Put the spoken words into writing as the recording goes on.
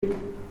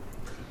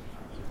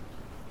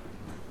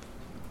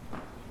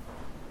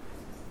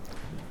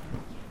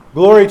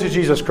Glory to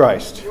Jesus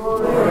Christ.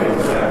 Glory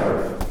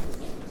to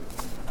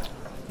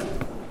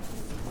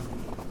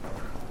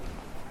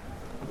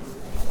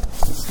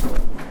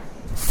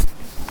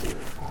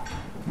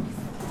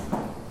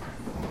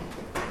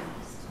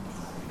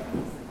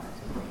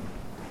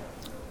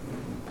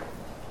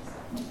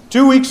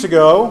 2 weeks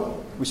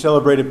ago, we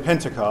celebrated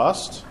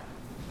Pentecost.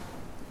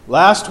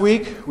 Last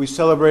week, we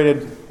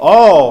celebrated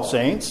All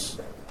Saints.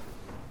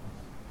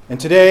 And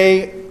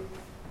today,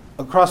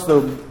 across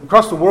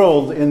the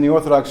world in the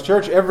Orthodox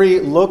Church, every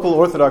local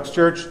Orthodox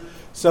church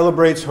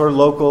celebrates her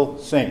local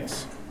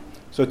saints.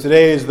 So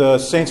today is the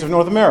Saints of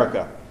North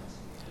America.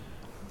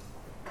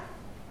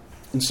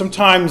 And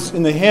sometimes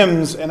in the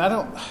hymns, and I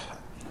don't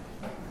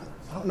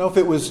know if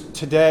it was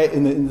today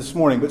in this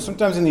morning, but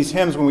sometimes in these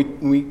hymns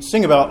when we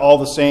sing about all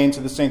the saints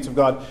and the saints of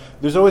God,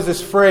 there's always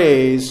this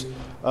phrase,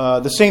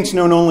 the saints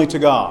known only to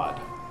God.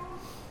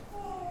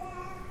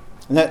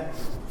 And that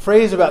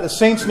phrase about the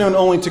saints known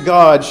only to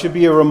God should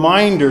be a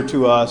reminder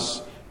to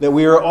us that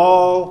we are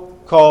all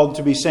called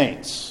to be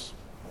saints.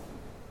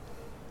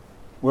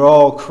 We're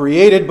all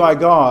created by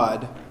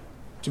God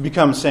to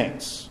become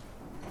saints.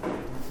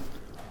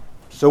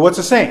 So what's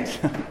a saint?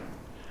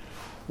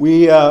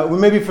 We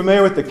may be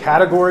familiar with the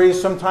categories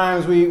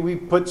sometimes we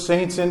put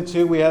saints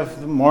into. We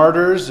have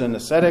martyrs and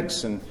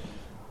ascetics and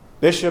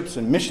bishops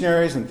and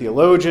missionaries and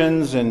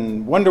theologians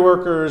and wonder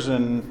workers,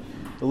 and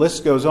the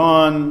list goes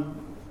on.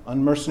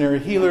 Unmercenary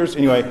healers.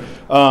 Anyway,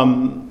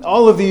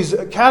 all of these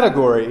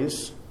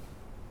categories,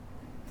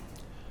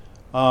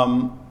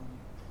 but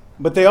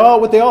what they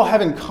all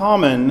have in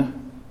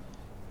common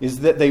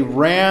is that they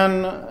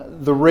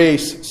ran the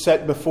race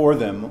set before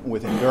them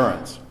with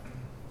endurance.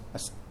 I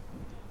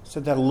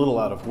said that a little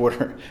out of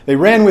order. They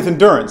ran with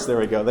endurance. There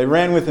we go. They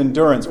ran with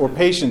endurance or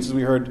patience, as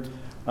we heard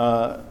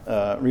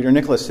Reader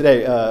Nicholas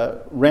today.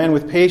 Ran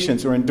with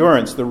patience or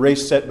endurance the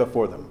race set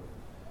before them.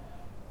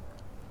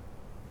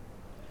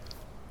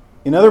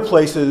 In other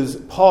places,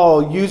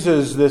 Paul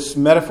uses this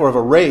metaphor of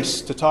a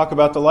race to talk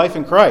about the life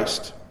in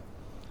Christ.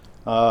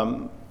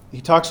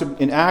 He talks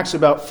in Acts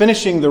about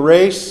finishing the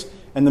race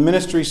and the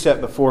ministry set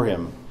before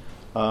him.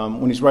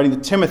 When he's writing to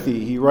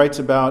Timothy, he writes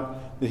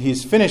about that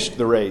he's finished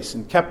the race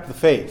and kept the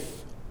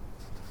faith.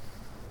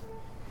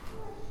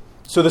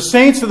 So the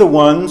saints are the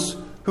ones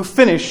who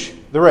finish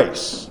the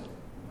race.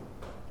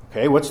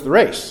 Okay, what's the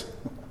race?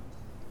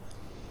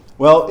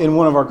 Well, in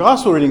one of our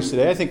gospel readings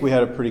today, I think we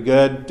had a pretty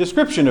good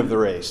description of the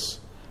race.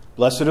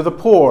 Blessed are the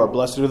poor,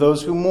 blessed are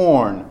those who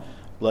mourn,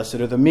 blessed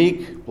are the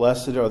meek,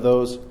 blessed are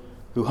those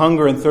who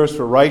hunger and thirst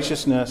for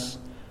righteousness,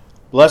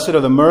 blessed are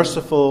the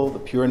merciful, the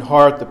pure in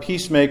heart, the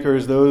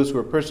peacemakers, those who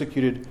are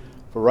persecuted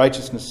for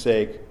righteousness'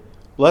 sake.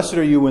 Blessed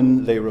are you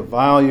when they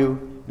revile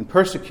you and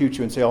persecute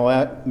you and say all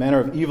manner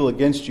of evil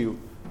against you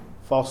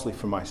falsely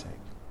for my sake.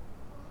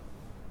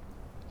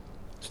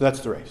 So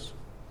that's the race.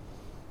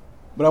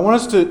 But I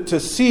want us to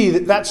see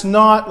that that's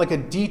not like a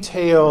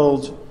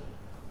detailed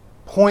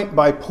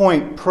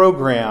point-by-point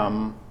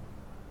program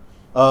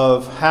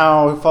of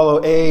how to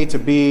follow A to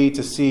B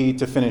to C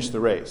to finish the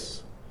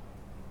race.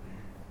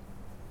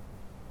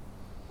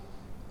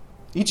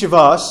 Each of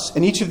us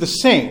and each of the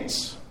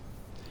saints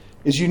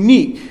is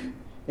unique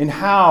in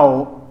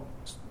how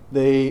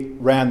they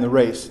ran the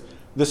race,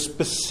 the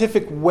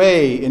specific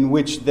way in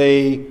which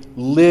they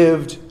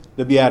lived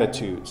the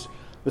Beatitudes,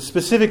 the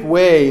specific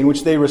way in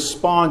which they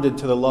responded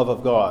to the love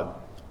of God.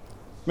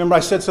 Remember,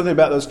 I said something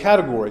about those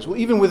categories. Well,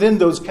 even within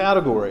those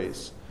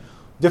categories,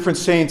 different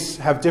saints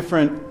have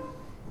different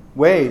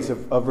ways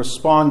of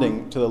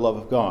responding to the love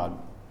of God.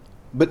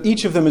 But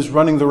each of them is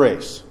running the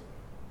race.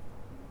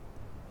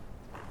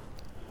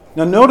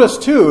 Now, notice,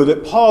 too,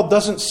 that Paul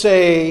doesn't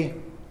say,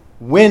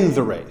 win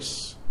the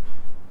race.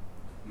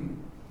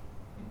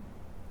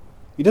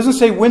 He doesn't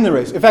say win the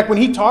race. In fact, when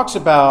he talks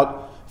about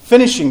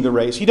finishing the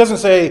race, he doesn't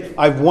say,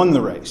 I've won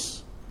the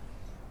race.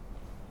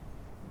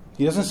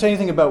 He doesn't say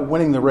anything about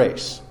winning the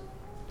race.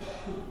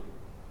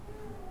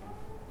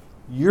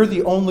 You're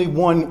the only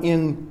one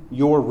in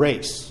your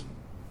race.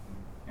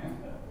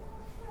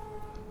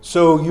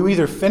 So you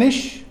either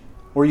finish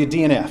or you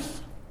DNF.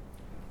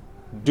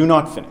 Do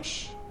not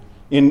finish.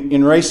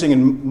 In racing,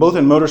 and both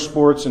in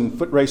motorsports and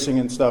foot racing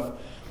and stuff,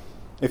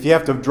 if you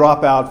have to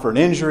drop out for an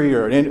injury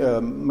or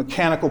a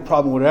mechanical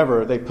problem,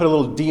 whatever, they put a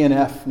little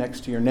DNF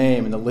next to your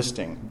name in the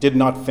listing. Did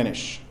not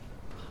finish.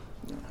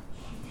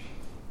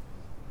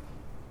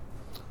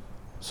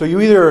 So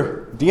you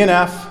either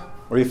DNF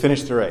or you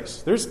finish the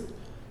race.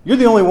 You're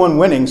the only one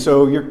winning,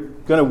 so you're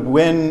going to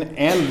win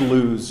and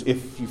lose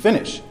if you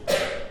finish.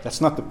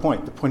 That's not the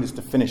point. The point is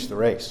to finish the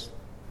race.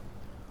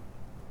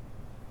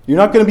 You're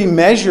not going to be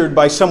measured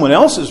by someone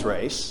else's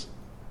race,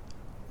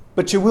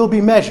 but you will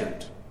be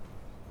measured.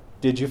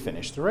 Did you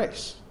finish the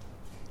race?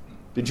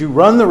 Did you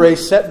run the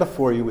race set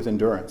before you with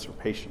endurance or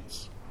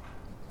patience?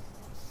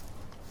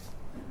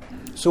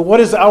 So what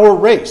is our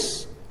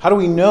race? How do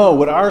we know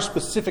what our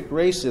specific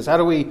race is? How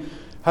do we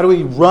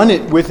run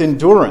it with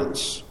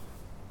endurance?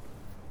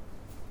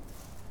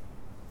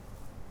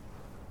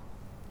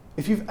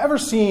 If you've ever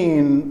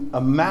seen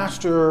a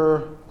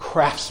master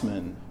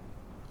craftsman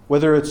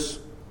Whether it's,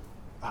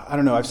 I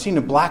don't know, I've seen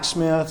the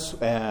blacksmiths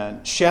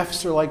and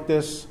chefs are like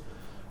this.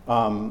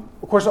 Of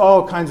course,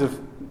 all kinds of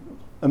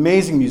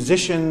amazing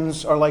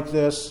musicians are like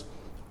this.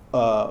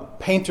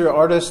 Painter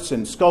artists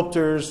and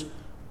sculptors,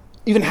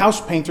 even house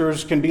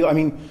painters can be,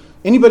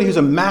 anybody who's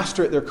a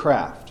master at their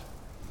craft.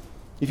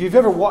 If you've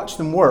ever watched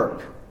them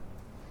work,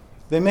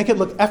 they make it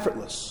look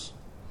effortless.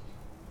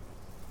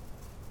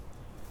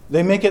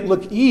 They make it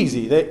look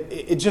easy.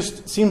 It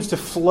just seems to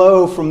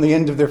flow from the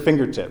end of their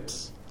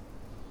fingertips.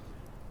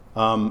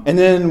 And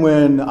then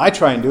when I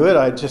try and do it,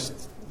 I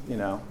just,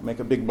 make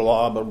a big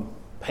blob of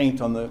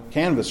paint on the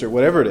canvas or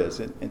whatever it is.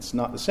 It's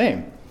not the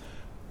same.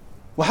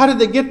 Well, how did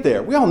they get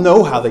there? We all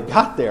know how they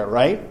got there,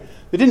 right?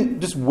 They didn't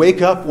just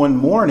wake up one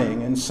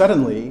morning and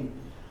suddenly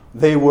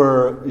they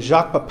were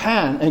Jacques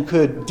Pepin and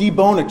could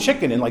debone a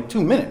chicken in like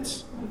 2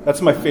 minutes.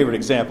 That's my favorite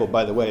example,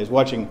 by the way, is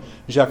watching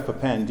Jacques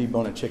Pepin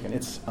debone a chicken.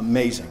 It's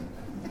amazing.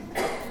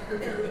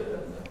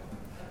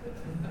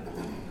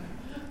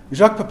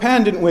 Jacques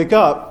Pepin didn't wake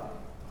up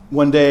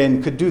one day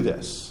and could do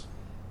this.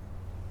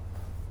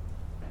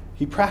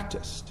 He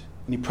practiced,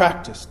 and he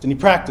practiced, and he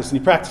practiced, and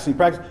he practiced, and he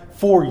practiced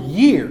for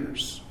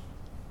years.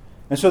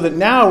 And so that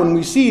now when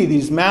we see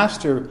these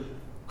master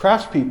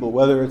craftspeople,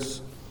 whether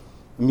it's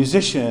a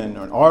musician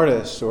or an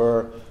artist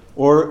or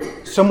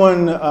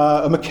someone,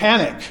 a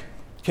mechanic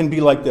can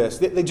be like this.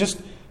 They just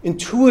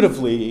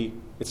intuitively,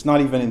 it's not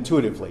even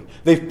intuitively,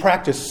 they've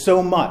practiced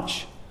so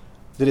much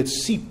that it's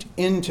seeped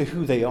into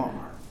who they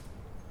are.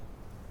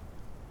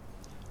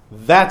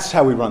 That's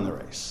how we run the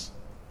race.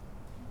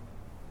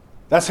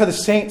 That's how the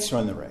saints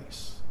run the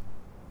race.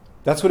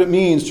 That's what it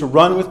means to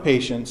run with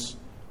patience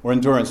or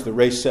endurance the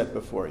race set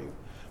before you.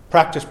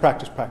 Practice,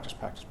 practice, practice,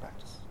 practice,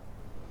 practice.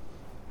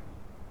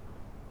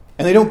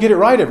 And they don't get it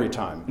right every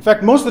time. In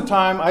fact, most of the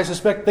time, I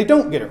suspect they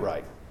don't get it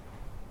right.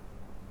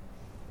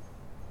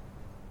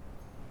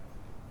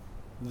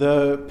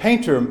 The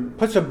painter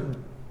puts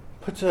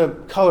a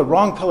color,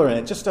 wrong color in it.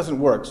 It just doesn't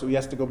work, so he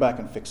has to go back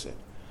and fix it.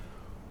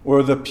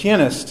 Or the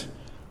pianist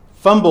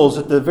fumbles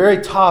at the very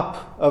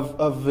top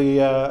of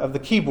the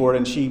keyboard,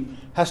 and she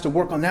has to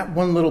work on that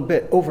one little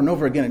bit over and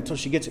over again until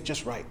she gets it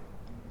just right.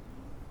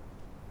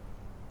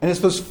 And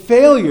it's those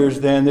failures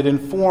then that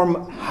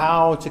inform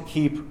how to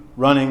keep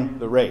running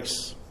the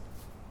race.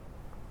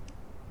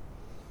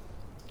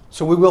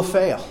 So we will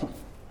fail.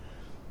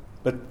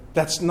 But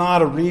that's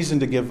not a reason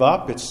to give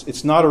up.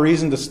 It's not a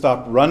reason to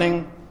stop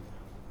running.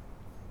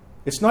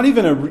 It's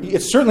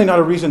certainly not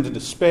a reason to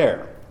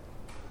despair.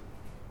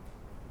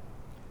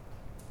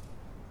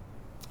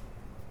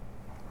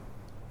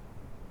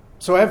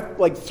 So I have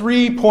like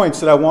 3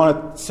 points that I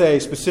want to say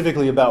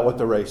specifically about what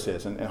the race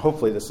is, and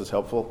hopefully this is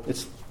helpful.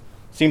 It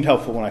seemed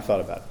helpful when I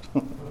thought about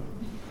it.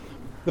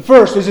 The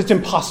first is it's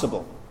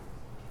impossible.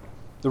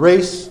 The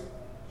race,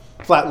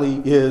 flatly,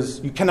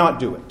 is you cannot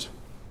do it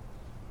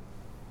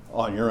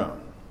on your own.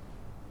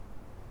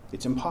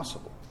 It's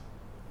impossible.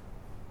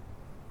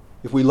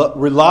 If we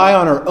rely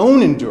on our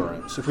own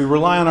endurance, if we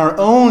rely on our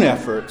own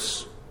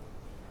efforts,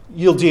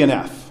 you'll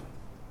DNF.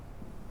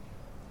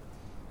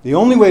 The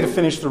only way to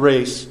finish the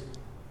race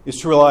is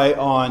to rely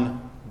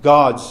on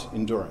God's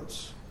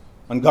endurance,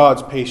 on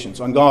God's patience,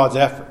 on God's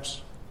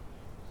efforts.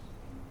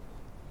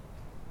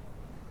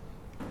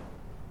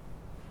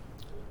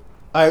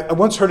 I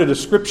once heard a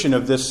description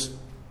of this,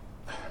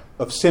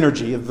 of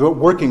synergy, of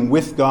working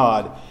with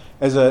God,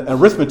 as an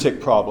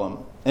arithmetic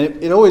problem.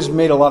 And it always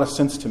made a lot of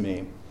sense to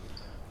me.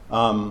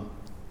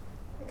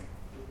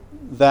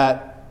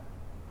 That,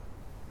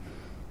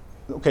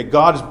 okay,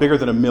 God is bigger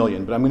than 1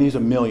 million, but I'm going to use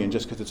 1 million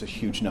just because it's a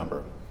huge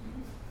number.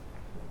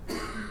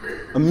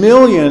 1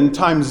 million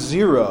times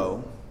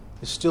 0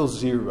 is still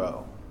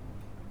 0.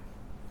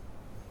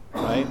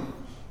 Right?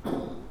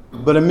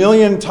 But 1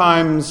 million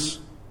times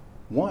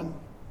 1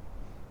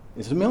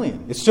 is 1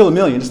 million. It's still 1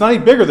 million. It's not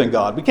any bigger than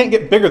God. We can't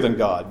get bigger than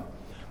God.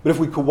 But if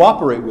we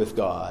cooperate with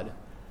God,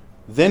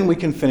 then we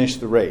can finish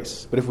the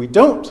race. But if we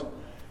don't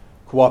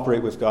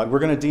cooperate with God, we're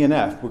going to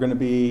DNF. We're going to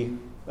be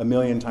 1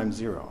 million times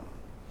 0.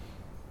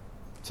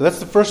 So that's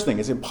the first thing.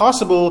 It's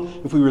impossible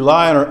if we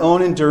rely on our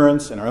own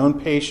endurance and our own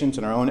patience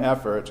and our own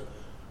effort.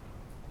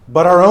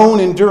 But our own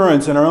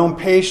endurance and our own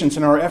patience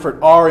and our effort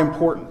are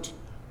important.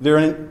 They're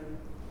an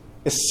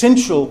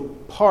essential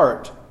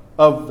part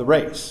of the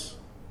race.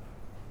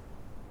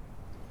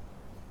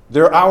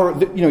 You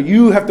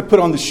have to put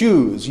on the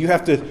shoes. You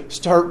have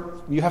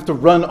to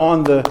run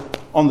on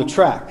the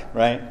track,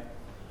 right?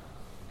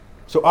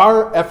 So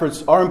our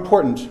efforts are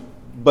important,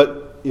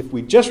 but if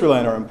we just rely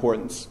on our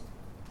importance,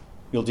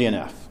 you'll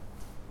DNF.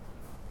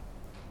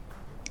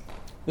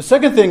 The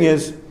second thing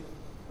is,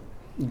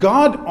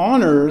 God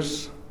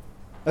honors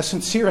a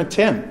sincere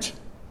attempt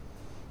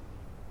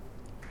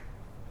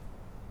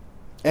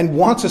and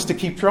wants us to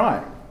keep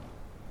trying.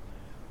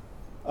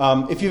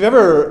 If you've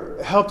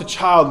ever helped a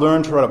child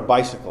learn to ride a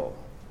bicycle,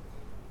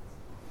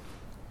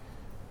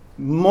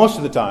 most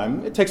of the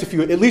time, it takes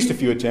at least a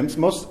few attempts.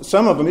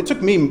 Some of them, it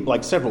took me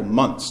like several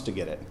months to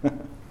get it.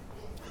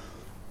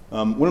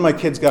 One of my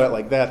kids got it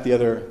like that. The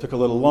other took a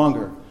little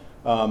longer.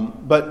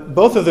 But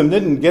both of them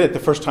didn't get it the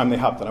first time they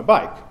hopped on a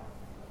bike.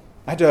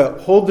 I had to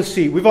hold the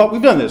seat. We've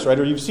done this, right?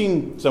 Or you've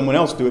seen someone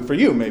else do it for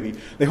you, maybe.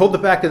 They hold the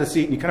back of the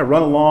seat and you kind of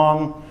run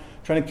along,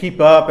 trying to keep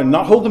up and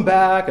not hold them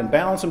back and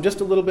balance them just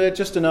a little bit,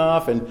 just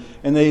enough. And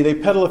they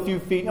pedal a few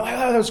feet. Oh,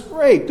 that was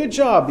great. Good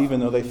job,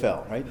 even though they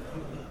fell, right?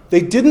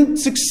 They didn't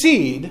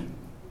succeed,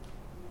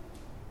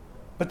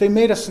 but they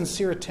made a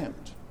sincere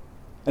attempt.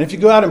 And if you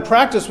go out and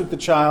practice with the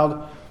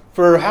child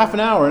for half an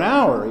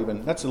hour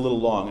even, that's a little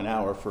long, an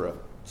hour for a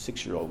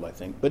 6-year-old, I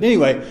think. But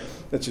anyway,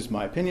 that's just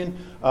my opinion.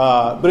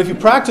 But if you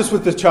practice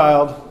with the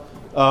child,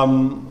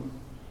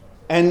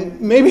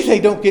 and maybe they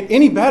don't get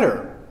any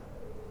better,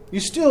 you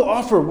still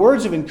offer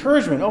words of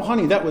encouragement. Oh,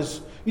 honey,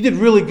 you did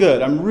really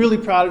good. I'm really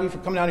proud of you for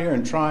coming out here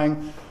and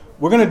trying.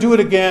 We're going to do it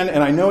again,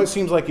 and I know it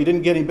seems like you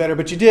didn't get any better,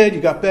 but you did.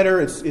 You got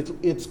better. It's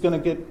going to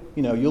get,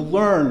 you'll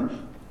learn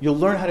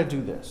how to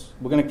do this.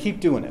 We're going to keep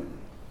doing it.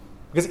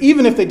 Because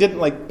even if they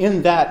didn't,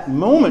 in that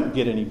moment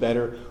get any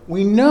better,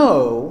 we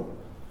know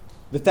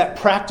that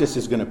practice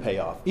is going to pay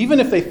off. Even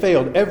if they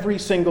failed every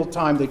single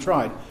time they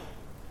tried,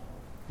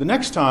 the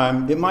next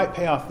time it might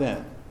pay off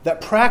then.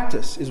 That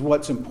practice is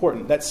what's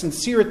important. That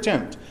sincere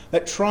attempt,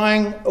 that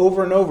trying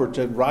over and over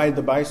to ride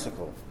the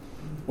bicycle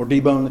or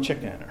debone the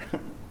chicken.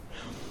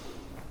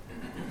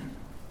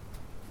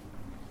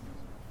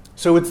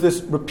 So it's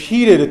these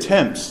repeated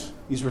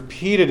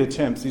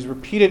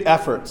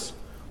efforts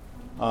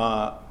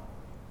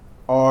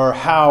are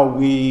how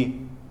we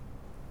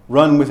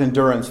run with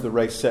endurance the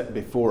race set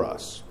before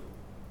us.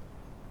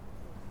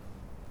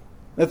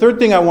 The third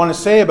thing I want to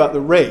say about the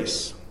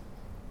race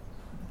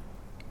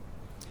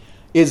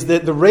is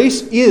that the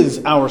race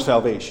is our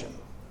salvation.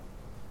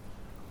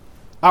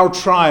 Our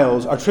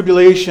trials, our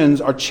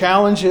tribulations, our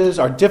challenges,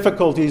 our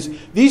difficulties,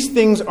 these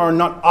things are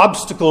not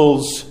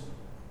obstacles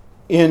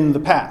in the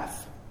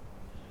path.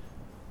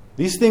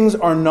 These things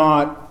are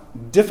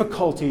not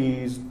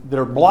difficulties that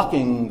are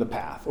blocking the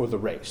path or the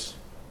race.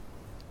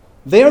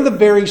 They are the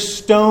very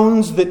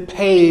stones that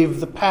pave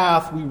the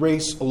path we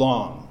race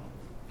along.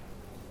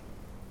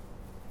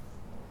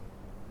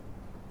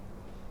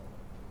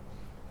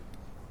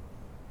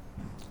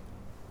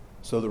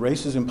 So the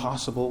race is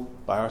impossible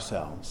by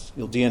ourselves.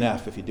 You'll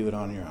DNF if you do it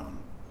on your own.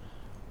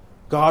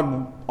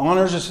 God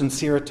honors a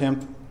sincere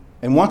attempt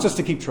and wants us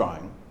to keep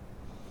trying.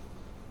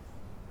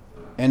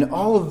 And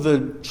all of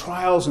the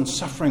trials and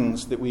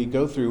sufferings that we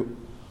go through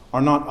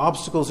are not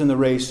obstacles in the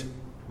race.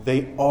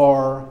 They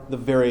are the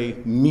very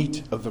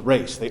meat of the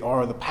race. They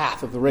are the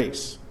path of the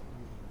race.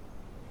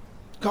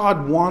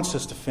 God wants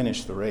us to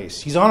finish the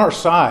race. He's on our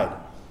side.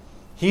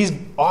 He's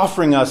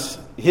offering us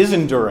His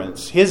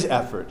endurance, His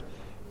effort,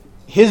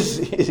 His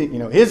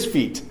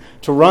feet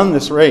to run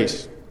this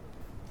race.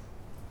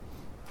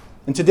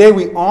 And today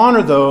we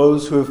honor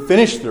those who have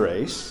finished the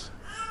race,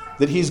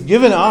 that He's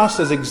given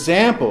us as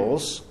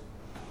examples,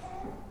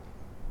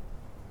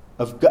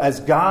 as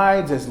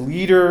guides, as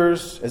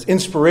leaders, as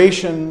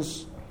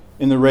inspirations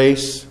in the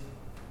race.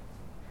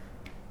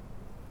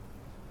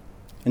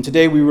 And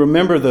today we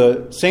remember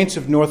the saints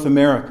of North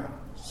America.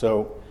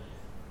 So,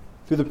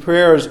 through the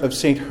prayers of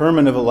St.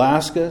 Herman of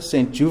Alaska,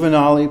 St.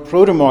 Juvenali,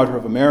 protomartyr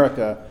of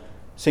America,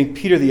 St.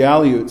 Peter the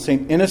Aleut,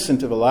 St.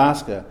 Innocent of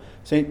Alaska,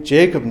 St.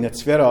 Jacob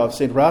Netzverov,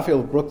 St. Raphael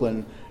of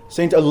Brooklyn,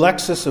 St.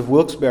 Alexis of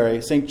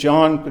Wilkes-Barre, St.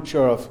 John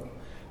Kucherov,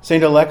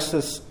 St.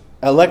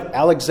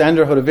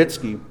 Alexander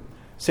Hodovitsky,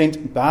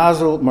 St.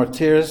 Basil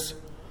Martyrs,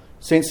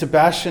 St.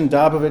 Sebastian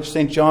Dabovich,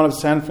 St. John of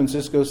San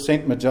Francisco,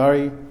 St.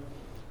 Madari,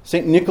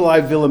 St. Nikolai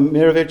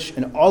Vilimirovich,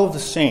 and all of the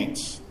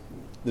saints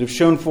that have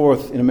shone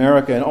forth in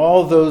America, and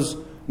all those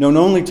known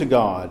only to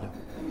God.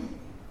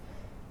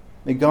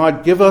 May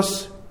God give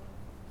us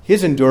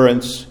His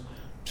endurance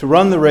to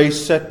run the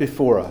race set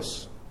before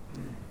us.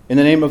 In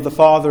the name of the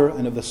Father,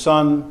 and of the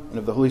Son, and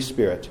of the Holy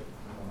Spirit.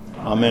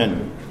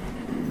 Amen.